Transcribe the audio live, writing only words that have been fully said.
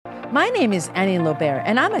My name is Annie Lobert,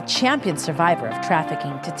 and I'm a champion survivor of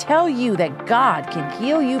trafficking to tell you that God can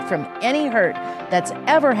heal you from any hurt that's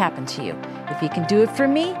ever happened to you. If He can do it for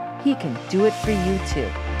me, He can do it for you too.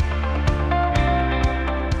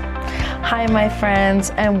 Hi, my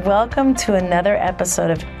friends, and welcome to another episode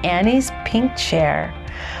of Annie's Pink Chair,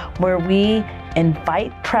 where we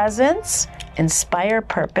invite presence, inspire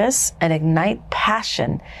purpose, and ignite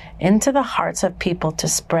passion into the hearts of people to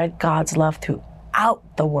spread God's love throughout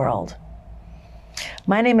the world.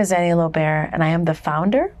 My name is Annie Lobert, and I am the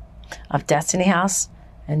founder of Destiny House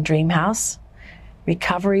and Dream House,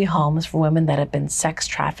 recovery homes for women that have been sex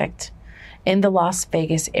trafficked in the Las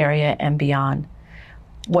Vegas area and beyond.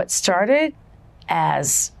 What started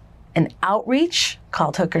as an outreach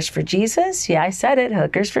called Hookers for Jesus, yeah, I said it,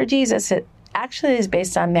 Hookers for Jesus. It actually is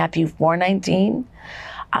based on Matthew 4:19.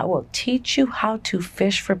 I will teach you how to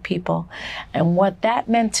fish for people. And what that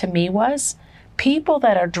meant to me was people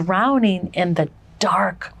that are drowning in the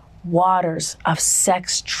dark waters of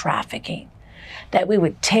sex trafficking, that we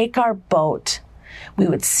would take our boat, we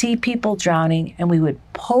would see people drowning, and we would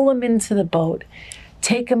pull them into the boat,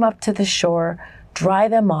 take them up to the shore, dry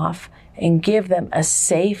them off, and give them a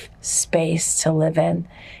safe space to live in,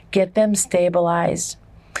 get them stabilized,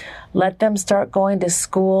 let them start going to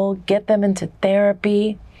school, get them into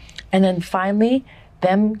therapy, and then finally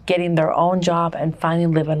them getting their own job and finally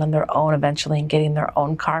living on their own eventually and getting their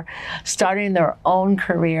own car, starting their own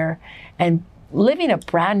career and living a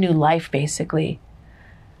brand new life, basically.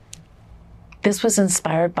 This was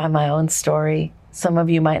inspired by my own story. Some of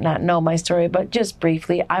you might not know my story, but just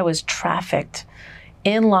briefly, I was trafficked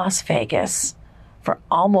in Las Vegas for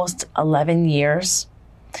almost 11 years.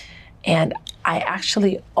 And I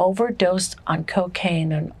actually overdosed on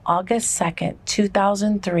cocaine on August 2nd,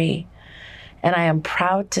 2003. And I am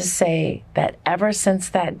proud to say that ever since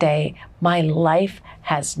that day, my life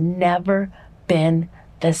has never been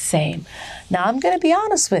the same. Now, I'm going to be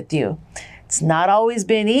honest with you. It's not always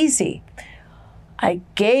been easy. I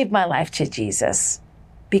gave my life to Jesus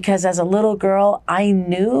because as a little girl, I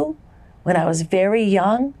knew when I was very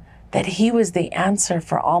young that He was the answer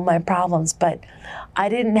for all my problems. But I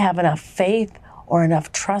didn't have enough faith or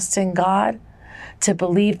enough trust in God to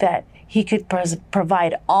believe that He could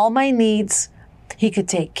provide all my needs. He could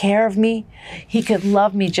take care of me. He could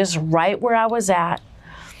love me just right where I was at.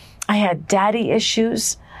 I had daddy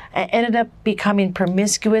issues. I ended up becoming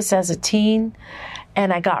promiscuous as a teen,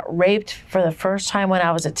 and I got raped for the first time when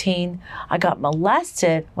I was a teen. I got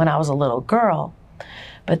molested when I was a little girl.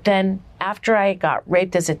 But then after I got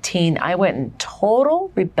raped as a teen, I went in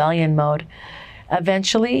total rebellion mode.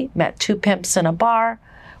 Eventually met two pimps in a bar,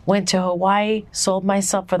 went to Hawaii, sold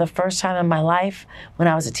myself for the first time in my life when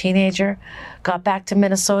I was a teenager, got back to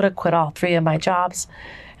Minnesota, quit all three of my jobs,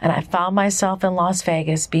 and I found myself in Las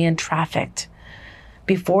Vegas being trafficked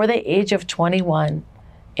before the age of 21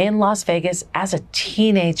 in Las Vegas as a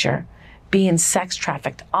teenager, being sex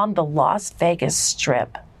trafficked on the Las Vegas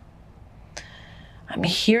Strip. I'm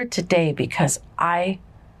here today because I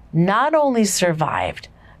not only survived,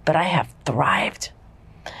 but I have thrived.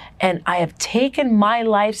 And I have taken my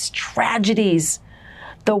life's tragedies,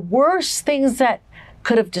 the worst things that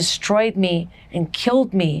could have destroyed me and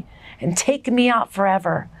killed me and taken me out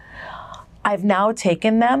forever. I've now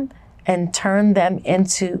taken them and turned them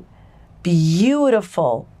into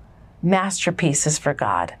beautiful masterpieces for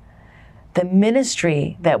God. The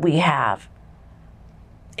ministry that we have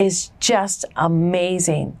is just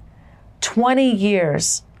amazing. 20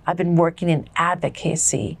 years I've been working in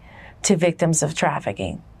advocacy to victims of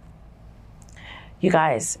trafficking. You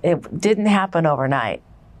guys, it didn't happen overnight.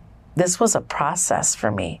 This was a process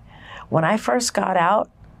for me. When I first got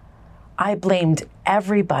out, I blamed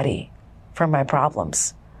everybody for my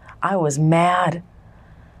problems. I was mad.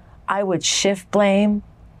 I would shift blame.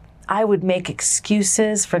 I would make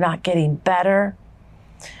excuses for not getting better.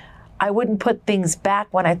 I wouldn't put things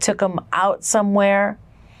back when I took them out somewhere.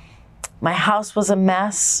 My house was a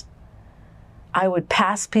mess. I would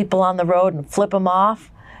pass people on the road and flip them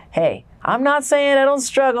off. Hey, I'm not saying I don't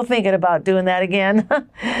struggle thinking about doing that again.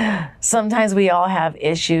 Sometimes we all have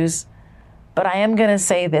issues. But I am going to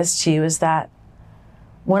say this to you is that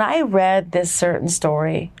when I read this certain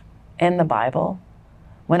story in the Bible,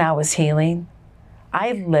 when I was healing,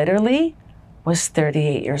 I literally was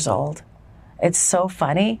 38 years old. It's so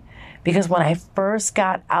funny because when I first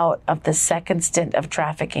got out of the second stint of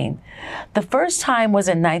trafficking, the first time was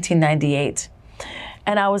in 1998,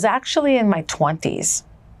 and I was actually in my 20s.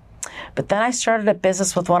 But then I started a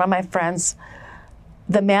business with one of my friends,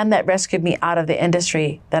 the man that rescued me out of the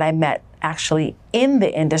industry that I met actually in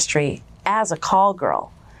the industry as a call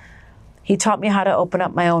girl. He taught me how to open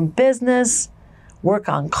up my own business, work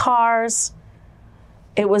on cars.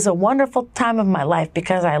 It was a wonderful time of my life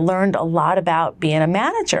because I learned a lot about being a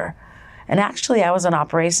manager. And actually, I was an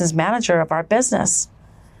operations manager of our business.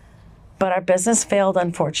 But our business failed,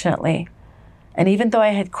 unfortunately. And even though I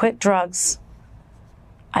had quit drugs,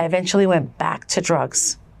 I eventually went back to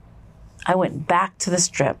drugs. I went back to the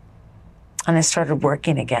strip and I started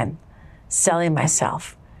working again, selling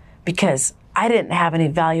myself because I didn't have any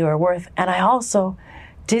value or worth. And I also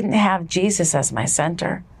didn't have Jesus as my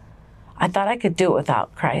center. I thought I could do it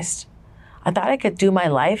without Christ. I thought I could do my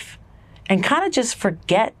life and kind of just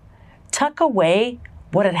forget, tuck away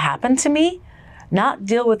what had happened to me, not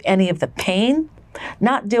deal with any of the pain,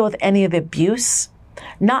 not deal with any of the abuse,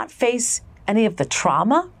 not face any of the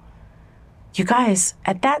trauma. You guys,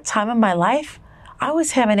 at that time in my life, I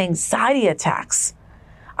was having anxiety attacks.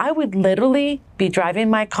 I would literally be driving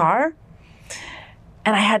my car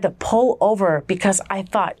and I had to pull over because I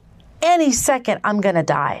thought any second I'm going to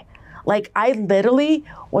die. Like I literally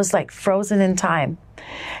was like frozen in time.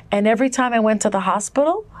 And every time I went to the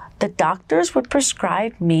hospital, the doctors would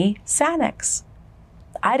prescribe me Xanax.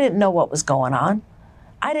 I didn't know what was going on.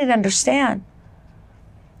 I didn't understand.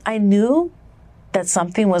 I knew that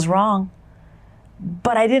something was wrong,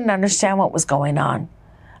 but I didn't understand what was going on.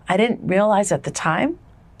 I didn't realize at the time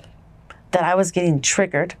that I was getting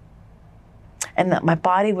triggered and that my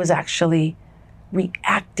body was actually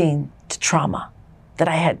reacting to trauma that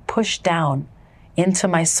I had pushed down into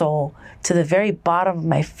my soul to the very bottom of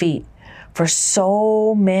my feet for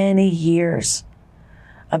so many years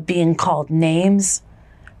of being called names,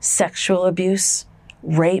 sexual abuse,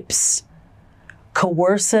 rapes,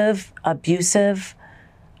 coercive, abusive,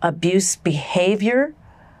 abuse behavior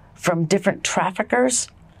from different traffickers,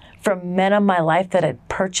 from men in my life that had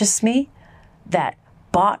purchased me, that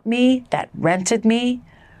bought me, that rented me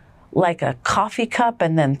like a coffee cup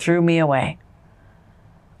and then threw me away.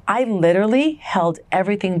 I literally held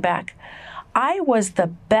everything back. I was the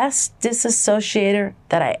best disassociator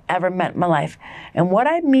that I ever met in my life. And what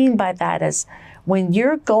I mean by that is when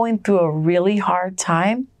you're going through a really hard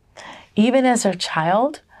time, even as a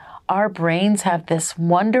child, our brains have this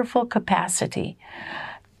wonderful capacity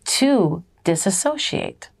to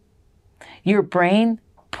disassociate. Your brain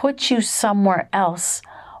puts you somewhere else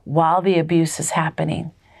while the abuse is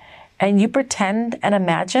happening. And you pretend and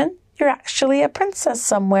imagine you're actually a princess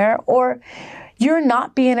somewhere, or you're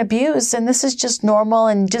not being abused and this is just normal,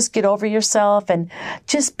 and just get over yourself and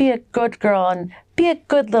just be a good girl and be a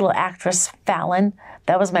good little actress, Fallon.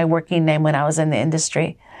 That was my working name when I was in the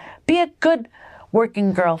industry. Be a good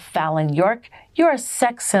working girl, Fallon York. You're a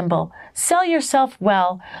sex symbol. Sell yourself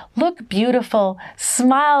well. Look beautiful.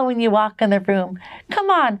 Smile when you walk in the room. Come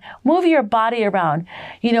on, move your body around.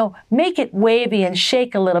 Make it wavy and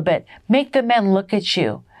shake a little bit. Make the men look at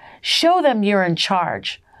you. Show them you're in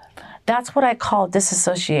charge. That's what I call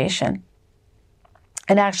disassociation.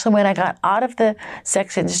 And actually, when I got out of the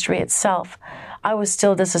sex industry itself, I was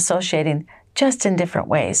still disassociating, just in different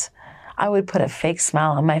ways. I would put a fake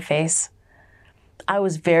smile on my face. I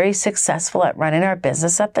was very successful at running our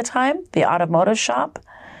business at the time, the automotive shop.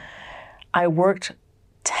 I worked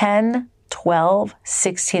 10, 12,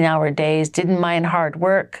 16-hour days, didn't mind hard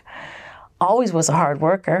work, always was a hard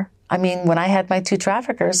worker. I mean, when I had my 2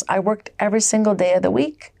 traffickers, I worked every single day of the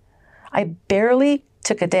week. I barely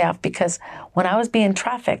took a day off because when I was being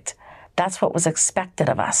trafficked, that's what was expected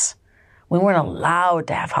of us. We weren't allowed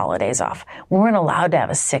to have holidays off. We weren't allowed to have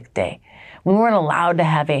a sick day. We weren't allowed to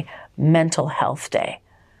have a mental health day.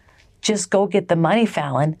 Just go get the money,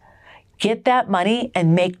 Fallon. Get that money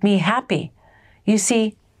and make me happy. You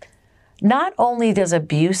see, not only does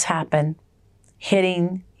abuse happen,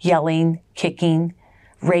 hitting, yelling, kicking,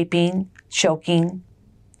 raping, choking,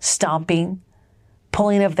 stomping,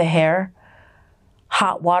 pulling of the hair,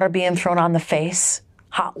 hot water being thrown on the face,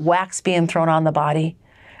 hot wax being thrown on the body,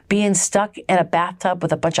 being stuck in a bathtub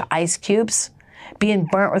with a bunch of ice cubes, being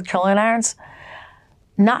burnt with curling irons.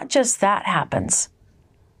 Not just that happens,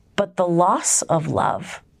 but the loss of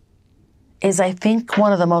love is, I think,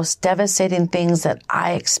 one of the most devastating things that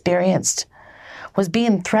I experienced, was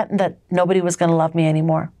being threatened that nobody was going to love me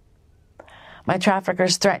anymore. My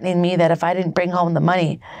traffickers threatening me that if I didn't bring home the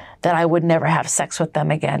money, that I would never have sex with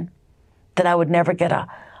them again, that I would never get a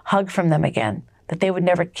hug from them again, that they would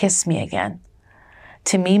never kiss me again.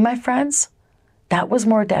 To me, my friends, that was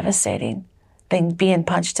more devastating than being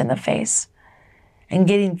punched in the face and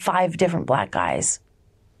getting 5 different black eyes.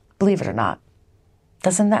 Believe it or not.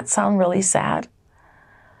 Doesn't that sound really sad?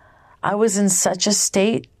 I was in such a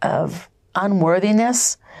state of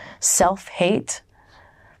unworthiness, self-hate,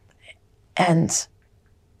 and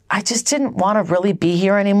I just didn't want to really be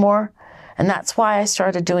here anymore. And that's why I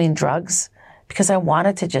started doing drugs, because I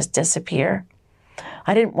wanted to just disappear.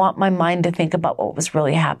 I didn't want my mind to think about what was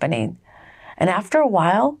really happening. And after a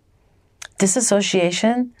while,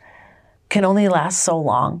 disassociation can only last so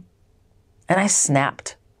long. And I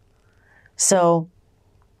snapped. So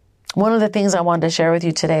one of the things I wanted to share with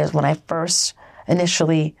you today is when I first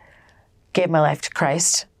initially gave my life to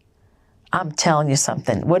Christ. I'm telling you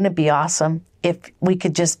something. Wouldn't it be awesome if we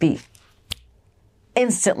could just be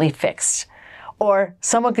instantly fixed? Or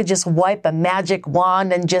someone could just wipe a magic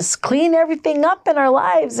wand and just clean everything up in our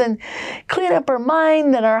lives and clean up our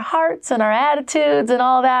mind and our hearts and our attitudes and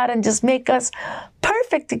all that and just make us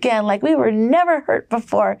perfect again, like we were never hurt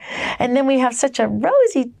before. And then we have such a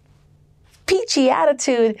rosy, peachy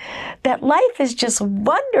attitude that life is just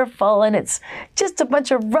wonderful and it's just a bunch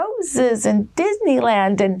of roses and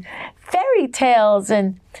Disneyland and fairy tales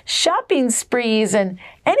and shopping sprees and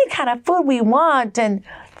any kind of food we want and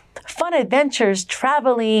fun adventures,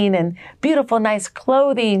 traveling and beautiful, nice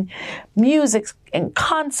clothing, music and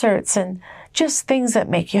concerts and just things that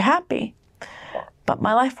make you happy. But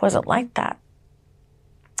my life wasn't like that.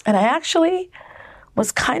 And I actually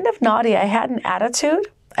was kind of naughty. I had an attitude.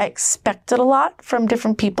 I expected a lot from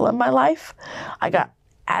different people in my life. I got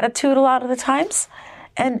attitude a lot of the times.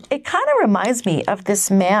 And it kind of reminds me of this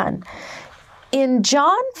man. In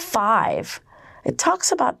John 5, it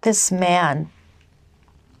talks about this man.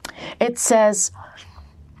 It says,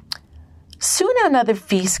 soon another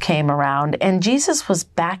feast came around, and Jesus was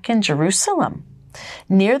back in Jerusalem.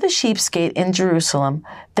 Near the Sheep's Gate in Jerusalem,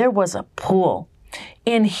 there was a pool,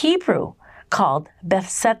 in Hebrew called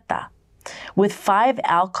Bethesda, with 5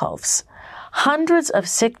 alcoves. Hundreds of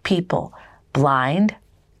sick people, blind,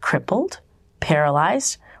 crippled,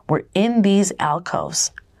 paralyzed, were in these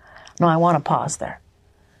alcoves. Now, I want to pause there.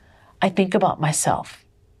 I think about myself.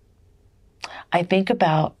 I think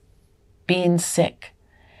about being sick,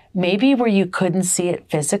 maybe where you couldn't see it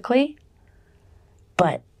physically,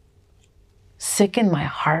 but sick in my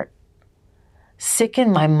heart, sick in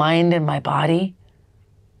my mind and my body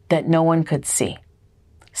that no one could see,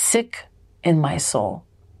 sick in my soul.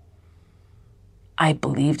 I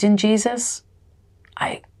believed in Jesus.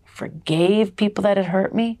 I forgave people that had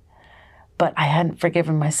hurt me, but I hadn't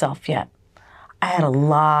forgiven myself yet. I had a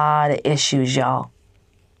lot of issues, y'all.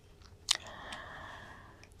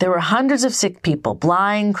 There were hundreds of sick people,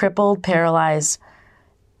 blind, crippled, paralyzed,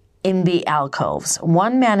 in the alcoves.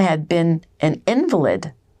 One man had been an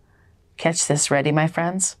invalid, catch this, ready, my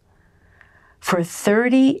friends, for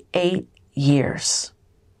 38 years.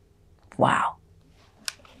 Wow.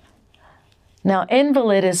 Now,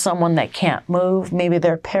 invalid is someone that can't move. Maybe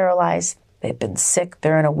they're paralyzed. They've been sick.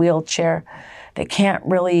 They're in a wheelchair. They can't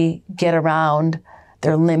really get around.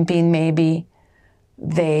 They're limping maybe.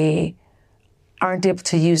 They aren't able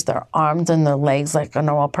to use their arms and their legs like a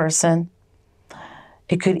normal person.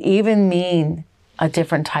 It could even mean a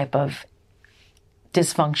different type of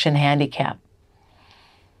dysfunction, handicap.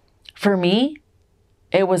 For me,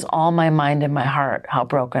 it was all my mind and my heart, how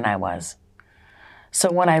broken I was.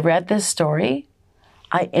 So when I read this story,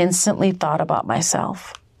 I instantly thought about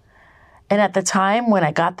myself. And at the time when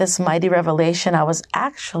I got this mighty revelation, I was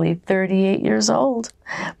actually 38 years old,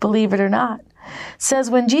 believe it or not. It says,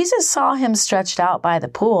 when Jesus saw him stretched out by the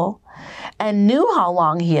pool and knew how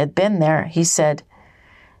long he had been there, he said,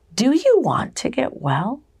 "Do you want to get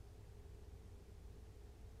well?"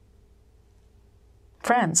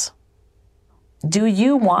 Friends, do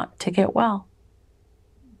you want to get well?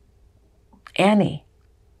 Annie,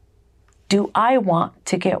 do I want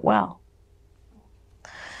to get well?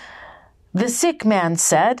 The sick man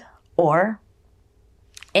said, or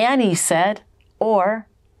Annie said, or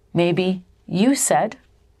maybe you said,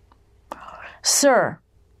 "Sir,"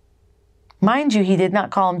 mind you, he did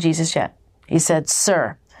not call him Jesus yet. He said,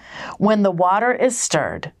 "Sir, when the water is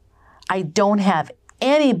stirred, I don't have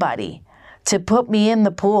anybody to put me in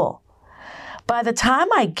the pool. By the time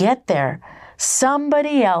I get there,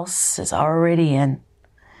 somebody else is already in."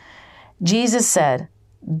 Jesus said,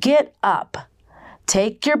 "Get up,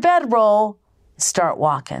 take your bedroll, and start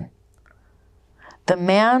walking." The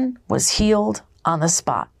man was healed on the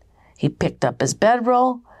spot. He picked up his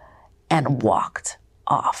bedroll and walked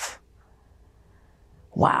off.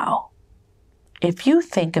 Wow. If you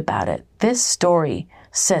think about it, this story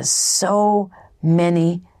says so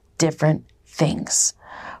many different things.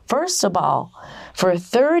 First of all, for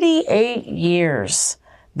 38 years,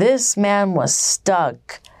 this man was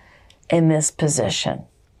stuck in this position.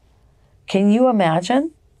 Can you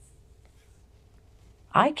imagine?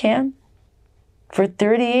 I can. For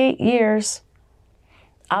 38 years,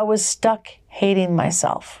 I was stuck hating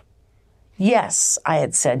myself. Yes, I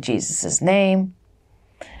had said Jesus' name.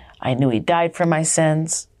 I knew he died for my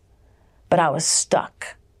sins, but I was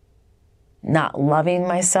stuck, not loving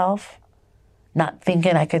myself, not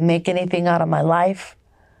thinking I could make anything out of my life.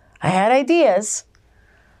 I had ideas.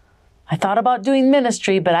 I thought about doing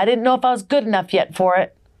ministry, but I didn't know if I was good enough yet for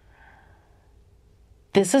it.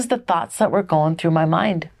 This is the thoughts that were going through my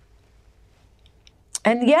mind.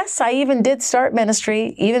 And yes, I even did start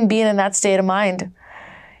ministry, even being in that state of mind.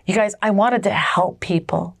 You guys, I wanted to help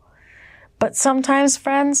people. But sometimes,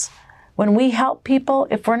 friends, when we help people,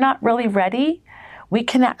 if we're not really ready, we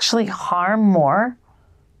can actually harm more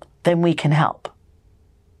than we can help.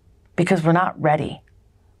 Because we're not ready.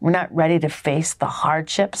 We're not ready to face the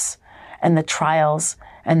hardships and the trials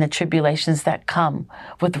and the tribulations that come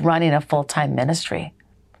with running a full-time ministry.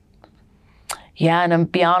 Yeah, and to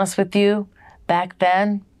be honest with you, back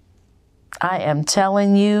then, I am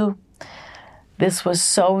telling you, this was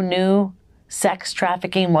so new. Sex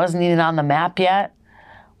trafficking wasn't even on the map yet.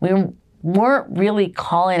 We weren't really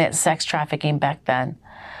calling it sex trafficking back then.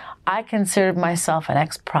 I considered myself an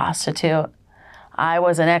ex-prostitute. I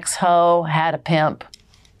was an ex-hoe, had a pimp.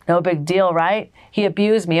 No big deal, right? He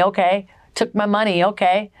abused me, okay. Took my money,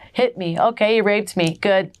 okay. Hit me, okay. He raped me,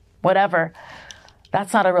 good, whatever.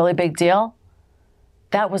 That's not a really big deal.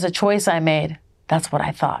 That was a choice I made. That's what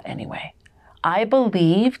I thought anyway. I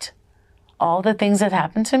believed all the things that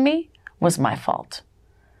happened to me was my fault.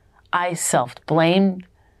 I self-blamed.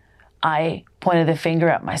 I pointed the finger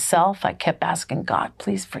at myself. I kept asking God,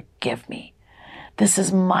 please forgive me. This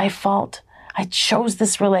is my fault. I chose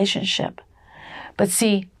this relationship. But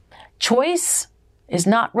see, choice is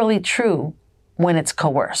not really true when it's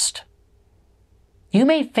coerced. You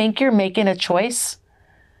may think you're making a choice,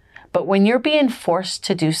 but when you're being forced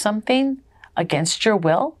to do something against your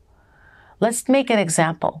will, let's make an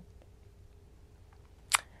example.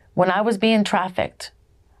 When I was being trafficked,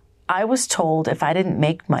 I was told if I didn't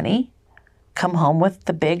make money, come home with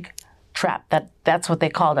the big trap. That's what they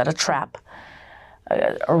called it, a trap.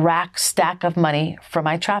 A rack stack of money for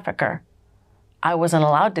my trafficker. I wasn't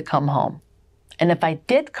allowed to come home. And if I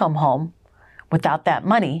did come home without that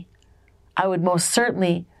money, I would most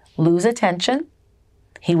certainly lose attention.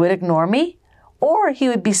 He would ignore me, or he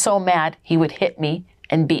would be so mad he would hit me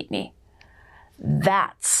and beat me.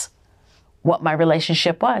 That's what my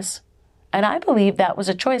relationship was. And I believe that was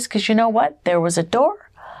a choice because you know what? There was a door.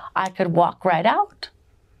 I could walk right out.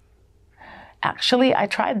 Actually, I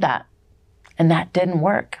tried that, and that didn't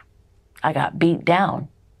work. I got beat down.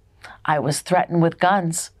 I was threatened with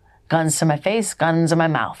guns. Guns to my face, guns in my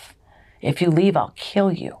mouth. If you leave, I'll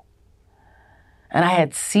kill you. And I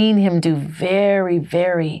had seen him do very,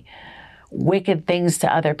 very wicked things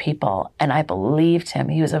to other people, and I believed him.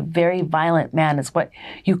 He was a very violent man. It's what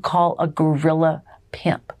you call a guerrilla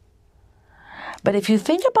pimp. But if you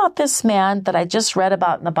think about this man that I just read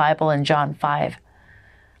about in the Bible in John 5,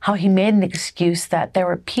 how he made an excuse that there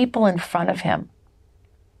were people in front of him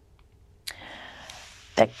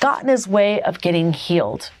that got in his way of getting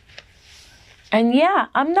healed. And yeah,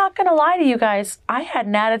 I'm not going to lie to you guys. I had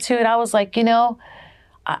an attitude. I was like, I'm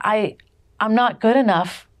not good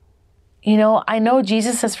enough. I know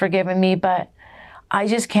Jesus has forgiven me, but I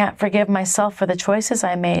just can't forgive myself for the choices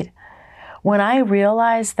I made. When I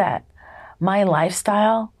realized that my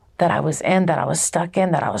lifestyle that I was in, that I was stuck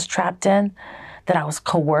in, that I was trapped in, that I was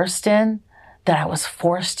coerced in, that I was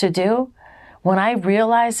forced to do, when I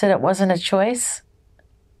realized that it wasn't a choice,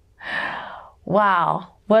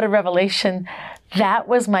 wow, what a revelation. That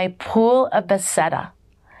was my pool of Bethesda.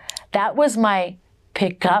 That was my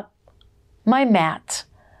pick up my mat,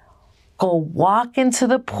 go walk into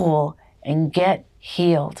the pool and get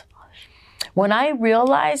healed. When I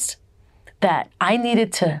realized that I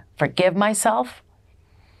needed to forgive myself,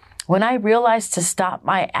 when I realized to stop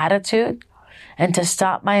my attitude and to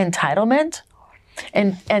stop my entitlement,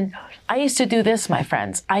 and I used to do this, my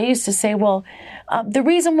friends. I used to say, the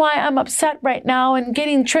reason why I'm upset right now and I'm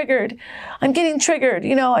getting triggered. I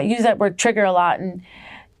use that word trigger a lot. And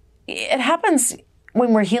it happens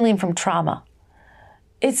when we're healing from trauma.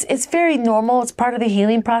 It's very normal. It's part of the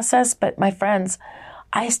healing process. But my friends,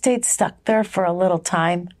 I stayed stuck there for a little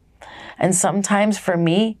time. And sometimes for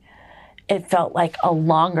me, it felt like a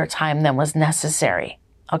longer time than was necessary.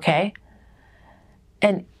 Okay?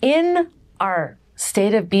 And in our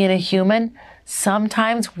state of being a human,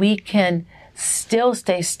 sometimes we can still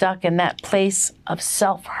stay stuck in that place of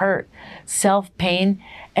self-hurt, self-pain,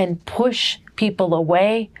 and push people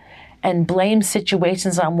away and blame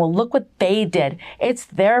situations on, look what they did. It's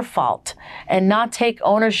their fault. And not take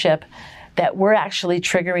ownership that we're actually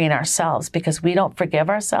triggering ourselves because we don't forgive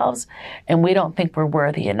ourselves and we don't think we're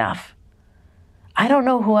worthy enough. I don't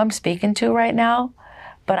know who I'm speaking to right now,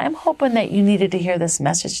 but I'm hoping that you needed to hear this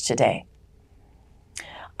message today.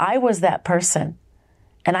 I was that person,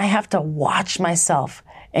 and I have to watch myself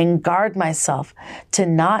and guard myself to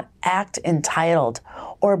not act entitled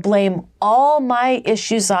or blame all my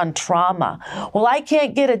issues on trauma. Well, I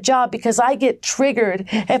can't get a job because I get triggered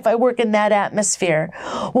if I work in that atmosphere.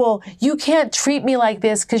 Well, you can't treat me like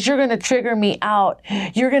this because you're going to trigger me out.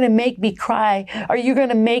 You're going to make me cry, or you're going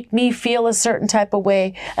to make me feel a certain type of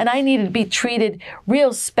way, and I need to be treated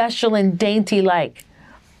real special and dainty like.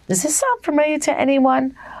 Does this sound familiar to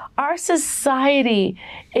anyone? Our society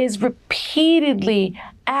is repeatedly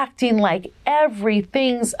acting like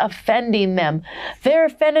everything's offending them. They're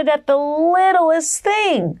offended at the littlest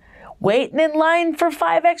thing. Waiting in line for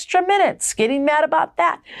 5 extra minutes, getting mad about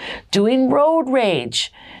that. Doing road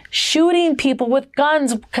rage. Shooting people with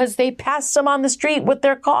guns because they passed them on the street with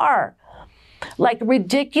their car. Like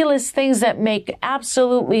ridiculous things that make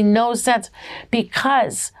absolutely no sense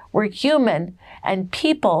because we're human and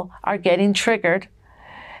people are getting triggered.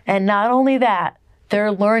 And not only that,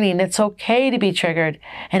 they're learning it's okay to be triggered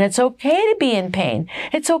and it's okay to be in pain.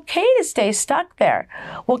 It's okay to stay stuck there.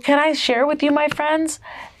 Well, can I share with you, my friends?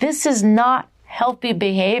 This is not healthy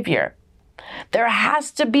behavior. There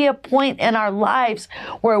has to be a point in our lives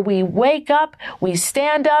where we wake up, we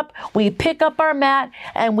stand up, we pick up our mat,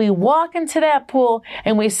 and we walk into that pool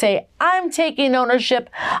and we say, I'm taking ownership.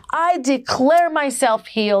 I declare myself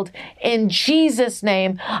healed in Jesus'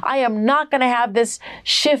 name. I am not going to have this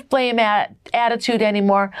shift blame attitude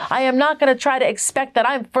anymore. I am not going to try to expect that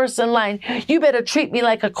I'm first in line. You better treat me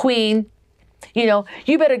like a queen. You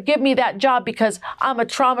better give me that job because I'm a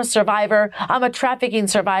trauma survivor. I'm a trafficking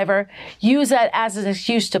survivor. Use that as an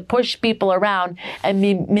excuse to push people around and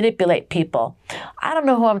manipulate people. I don't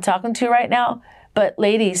know who I'm talking to right now, but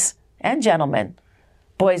ladies and gentlemen,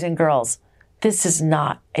 boys and girls, this is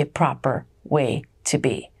not a proper way to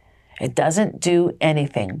be. It doesn't do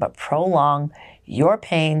anything but prolong your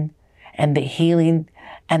pain and the healing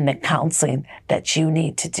and the counseling that you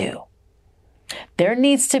need to do. There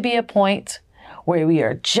needs to be a point where we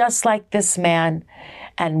are just like this man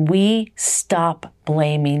and we stop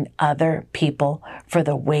blaming other people for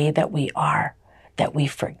the way that we are, that we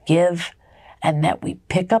forgive and that we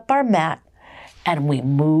pick up our mat and we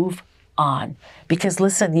move on. Because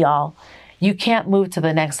listen, y'all, you can't move to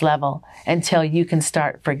the next level until you can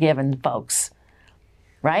start forgiving folks,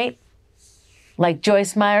 right? Like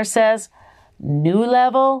Joyce Meyer says, new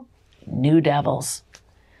level, new devils.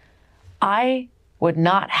 I would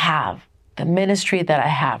not have the ministry that I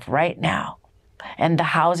have right now and the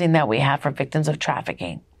housing that we have for victims of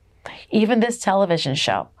trafficking, even this television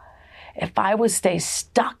show, if I would stay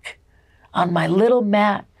stuck on my little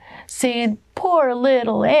mat saying, poor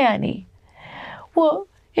little Annie. Well,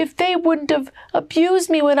 if they wouldn't have abused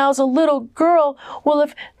me when I was a little girl, well,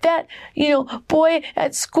 if that, boy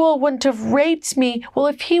at school wouldn't have raped me, well,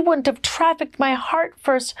 if he wouldn't have trafficked my heart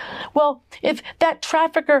first, well, if that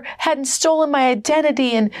trafficker hadn't stolen my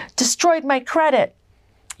identity and destroyed my credit.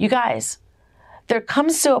 You guys, there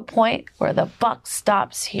comes to a point where the buck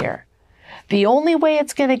stops here. The only way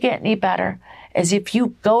it's going to get any better is if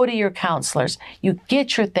you go to your counselors, you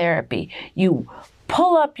get your therapy, you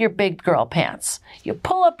pull up your big girl pants, you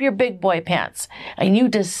pull up your big boy pants, and you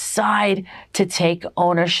decide to take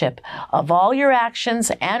ownership of all your actions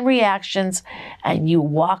and reactions, and you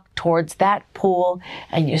walk towards that pool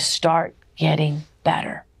and you start getting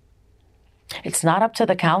better. It's not up to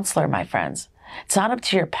the counselor, my friends. It's not up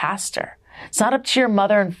to your pastor. It's not up to your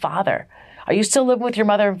mother and father. Are you still living with your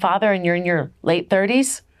mother and father and you're in your late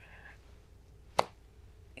 30s?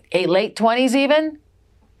 Late 20s even?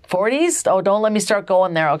 40s? Oh, don't let me start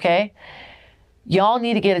going there, okay? Y'all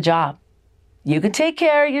need to get a job. You can take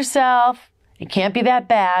care of yourself. It can't be that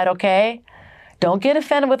bad, okay? Don't get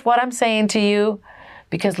offended with what I'm saying to you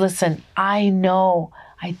because, listen, I know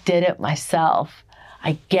I did it myself.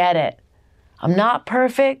 I get it. I'm not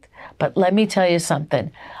perfect, but let me tell you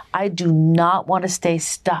something. I do not want to stay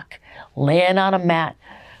stuck, laying on a mat,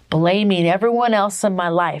 blaming everyone else in my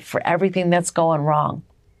life for everything that's going wrong.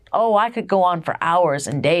 Oh, I could go on for hours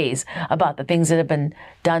and days about the things that have been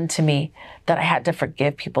done to me that I had to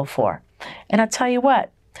forgive people for. And I'll tell you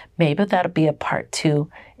what, maybe that'll be a part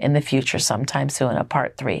 2 in the future sometime soon, a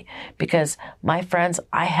part 3. Because, my friends,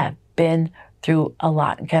 I have been through a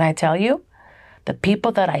lot. And can I tell you, the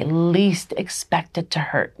people that I least expected to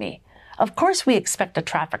hurt me. Of course we expect a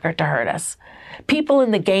trafficker to hurt us. People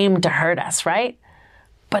in the game to hurt us, right?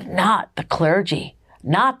 But not the clergy,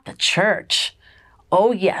 not the church.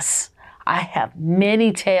 Oh, yes, I have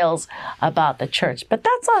many tales about the church, but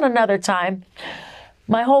that's on another time.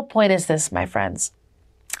 My whole point is this, my friends.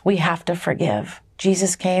 We have to forgive.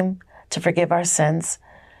 Jesus came to forgive our sins.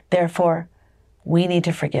 Therefore, we need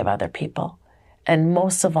to forgive other people, and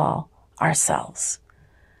most of all, ourselves.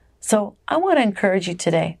 So I want to encourage you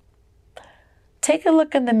today. Take a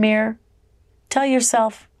look in the mirror. Tell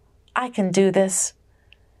yourself, I can do this.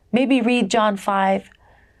 Maybe read John 5.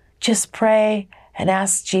 Just pray and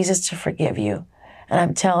ask Jesus to forgive you. And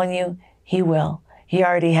I'm telling you, He will. He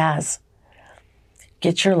already has.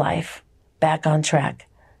 Get your life back on track.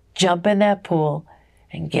 Jump in that pool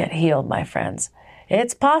and get healed, my friends.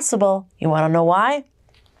 It's possible. You want to know why?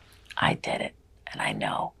 I did it, and I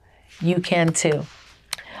know you can too.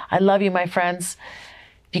 I love you, my friends.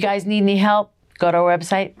 If you guys need any help, go to our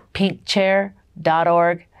website,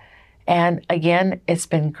 pinkchair.org. And again, it's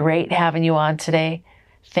been great having you on today.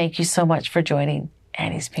 Thank you so much for joining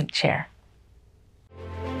Annie's Pink Chair.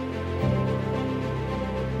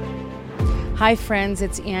 Hi friends,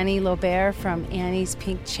 it's Annie Lobert from Annie's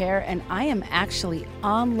Pink Chair, and I am actually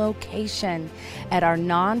on location at our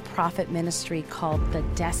nonprofit ministry called the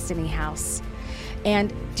Destiny House.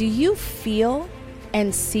 And do you feel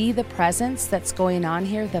and see the presence that's going on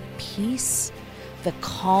here? The peace, the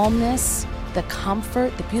calmness, the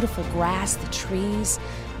comfort, the beautiful grass, the trees.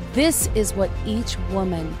 This is what each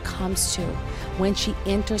woman comes to when she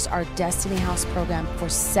enters our Destiny House program for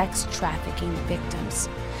sex trafficking victims.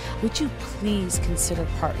 Would you please consider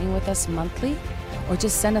partnering with us monthly, or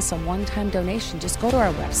just send us a one-time donation? Just go to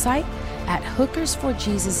our website at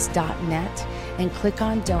hookersforjesus.net and click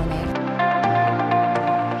on donate.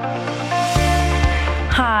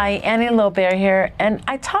 Hi, Annie Lobert here, and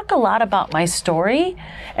I talk a lot about my story,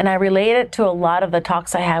 and I relate it to a lot of the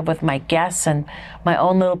talks I have with my guests and my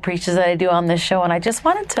own little preaches that I do on this show, and I just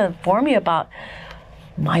wanted to inform you about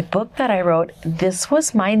my book that I wrote. This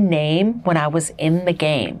was my name when I was in the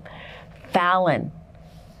game, Fallon.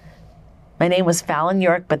 My name was Fallon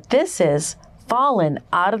York, but this is Fallen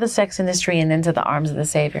Out of the Sex Industry and Into the Arms of the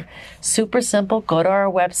Savior. Super simple. Go to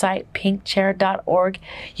our website, pinkchair.org.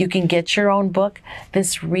 You can get your own book.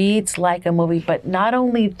 This reads like a movie, but not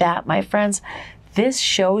only that, my friends, this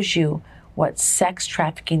shows you what sex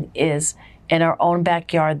trafficking is in our own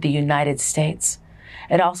backyard, the United States.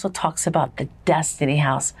 It also talks about the Destiny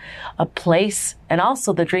House, a place, and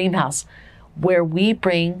also the Dream House, where we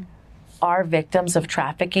bring our victims of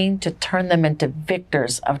trafficking to turn them into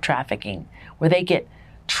victors of trafficking, where they get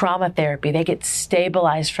trauma therapy, they get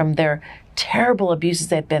stabilized from their terrible abuses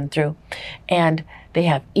they've been through, and they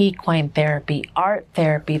have equine therapy, art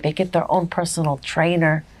therapy, they get their own personal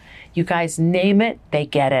trainer. You guys name it, they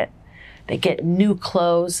get it. They get new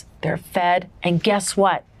clothes, they're fed, and guess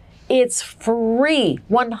what? It's free,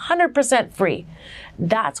 100% free.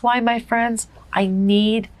 That's why, my friends, I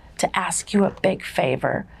need to ask you a big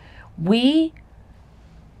favor. We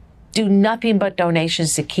do nothing but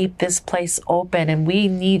donations to keep this place open, and we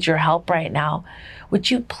need your help right now. Would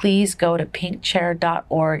you please go to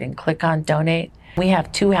pinkchair.org and click on donate? We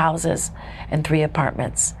have 2 houses and 3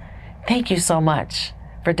 apartments. Thank you so much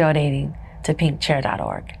for donating to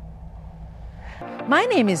pinkchair.org. My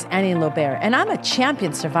name is Annie Lobert, and I'm a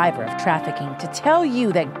champion survivor of trafficking to tell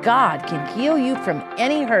you that God can heal you from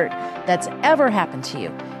any hurt that's ever happened to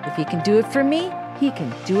you. If He can do it for me, He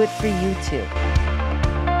can do it for you too.